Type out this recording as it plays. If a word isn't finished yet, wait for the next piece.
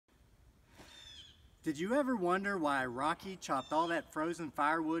Did you ever wonder why Rocky chopped all that frozen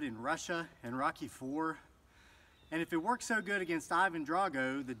firewood in Russia in Rocky IV? And if it worked so good against Ivan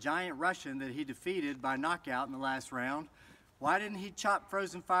Drago, the giant Russian that he defeated by knockout in the last round, why didn't he chop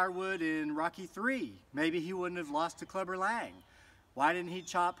frozen firewood in Rocky III? Maybe he wouldn't have lost to Clubber Lang. Why didn't he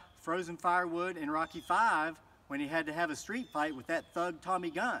chop frozen firewood in Rocky V when he had to have a street fight with that thug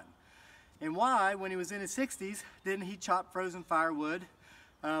Tommy Gunn? And why, when he was in his 60s, didn't he chop frozen firewood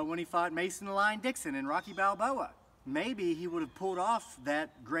when he fought Mason the Lion Dixon in Rocky Balboa? Maybe he would have pulled off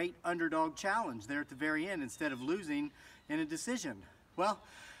that great underdog challenge there at the very end instead of losing in a decision. Well,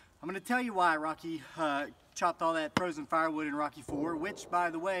 I'm going to tell you why Rocky chopped all that frozen firewood in Rocky IV, which, by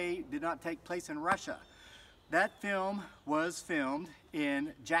the way, did not take place in Russia. That film was filmed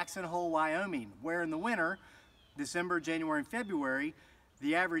in Jackson Hole, Wyoming, where in the winter, December, January, and February,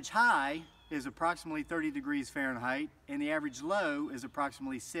 the average high is approximately 30 degrees Fahrenheit and the average low is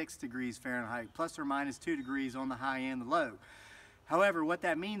approximately 6 degrees Fahrenheit, plus or minus 2 degrees on the high and the low. However, what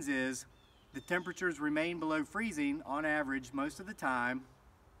that means is the temperatures remain below freezing on average most of the time,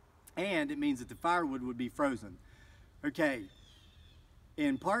 and it means that the firewood would be frozen. Okay,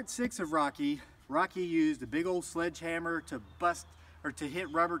 in part 6 of Rocky, Rocky used a big old sledgehammer to bust or to hit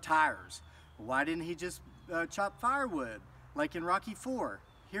rubber tires. Why didn't he just chop firewood like in Rocky IV?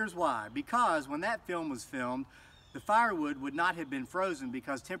 Here's why. Because when that film was filmed, the firewood would not have been frozen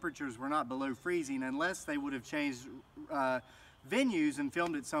because temperatures were not below freezing unless they would have changed venues and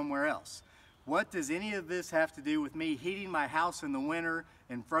filmed it somewhere else. What does any of this have to do with me heating my house in the winter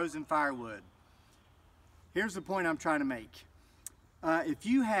in frozen firewood? Here's the point I'm trying to make. If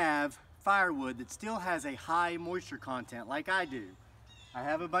you have firewood that still has a high moisture content like I do, I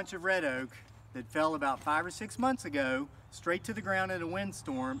have a bunch of red oak that fell about 5 or 6 months ago straight to the ground in a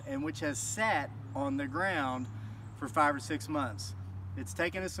windstorm and which has sat on the ground for 5 or 6 months. It's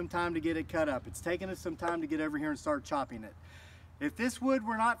taken us some time to get it cut up. It's taken us some time to get over here and start chopping it. If this wood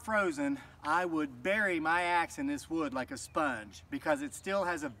were not frozen, I would bury my axe in this wood like a sponge because it still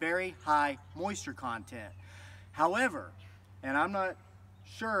has a very high moisture content. However, and I'm not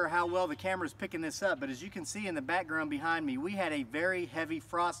sure how well the camera's picking this up, but as you can see in the background behind me, we had a very heavy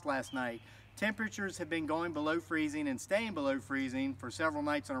frost last night. Temperatures have been going below freezing and staying below freezing for several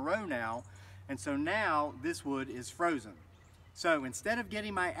nights in a row now, and so now this wood is frozen. So instead of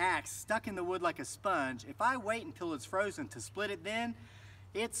getting my axe stuck in the wood like a sponge, if I wait until it's frozen to split it then,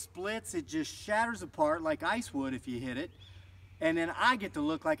 it splits, it just shatters apart like ice would if you hit it, and then I get to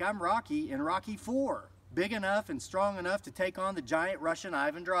look like I'm Rocky in Rocky IV, big enough and strong enough to take on the giant Russian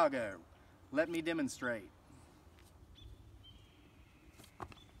Ivan Drago. Let me demonstrate.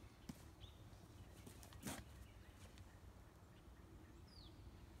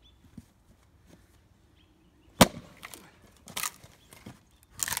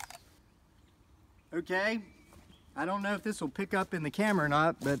 Okay, I don't know if this will pick up in the camera or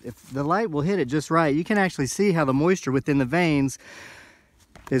not, but if the light will hit it just right, you can actually see how the moisture within the veins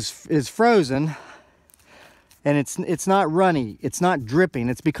is frozen, and it's not runny, it's not dripping,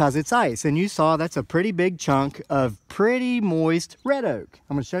 it's because it's ice. And you saw that's a pretty big chunk of pretty moist red oak.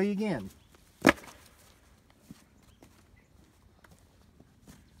 I'm going to show you again.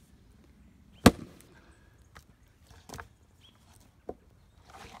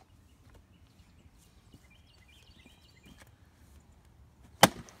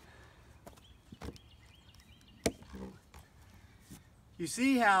 You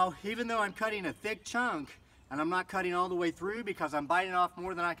see how, even though I'm cutting a thick chunk, and I'm not cutting all the way through because I'm biting off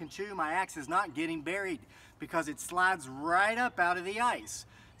more than I can chew, my axe is not getting buried because it slides right up out of the ice.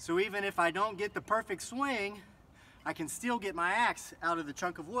 So even if I don't get the perfect swing, I can still get my axe out of the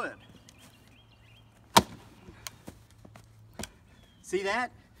chunk of wood. See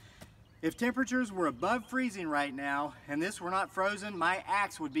that? If temperatures were above freezing right now and this were not frozen, my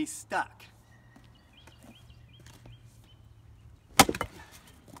axe would be stuck.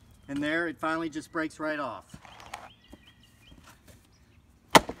 And there, it finally just breaks right off.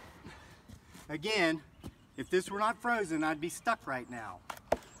 Again, if this were not frozen, I'd be stuck right now.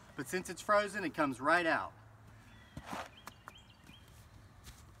 But since it's frozen, it comes right out.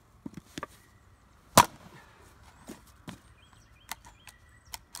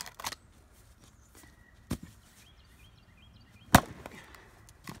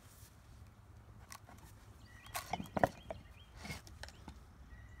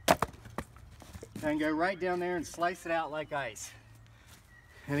 And go right down there and slice it out like ice.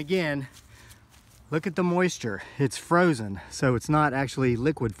 And again, look at the moisture. It's frozen, so it's not actually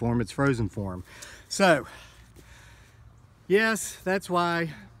liquid form, it's frozen form. So, yes, that's why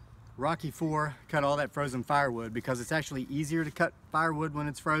Rocky 4 cut all that frozen firewood, because it's actually easier to cut firewood when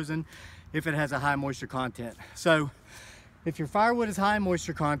it's frozen if it has a high moisture content. So if your firewood is high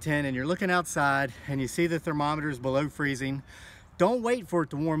moisture content and you're looking outside and you see the thermometer is below freezing, don't wait for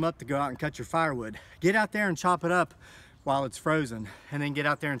it to warm up to go out and cut your firewood. Get out there and chop it up while it's frozen, and then get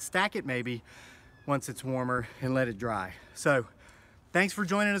out there and stack it maybe once it's warmer and let it dry. So thanks for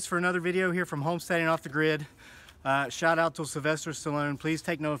joining us for another video here from Homesteading Off the Grid. Shout out to Sylvester Stallone. Please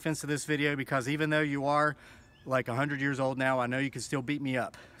take no offense to this video, because even though you are like 100 years old now, I know you can still beat me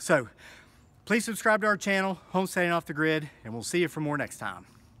up. So please subscribe to our channel, Homesteading Off the Grid, and we'll see you for more next time.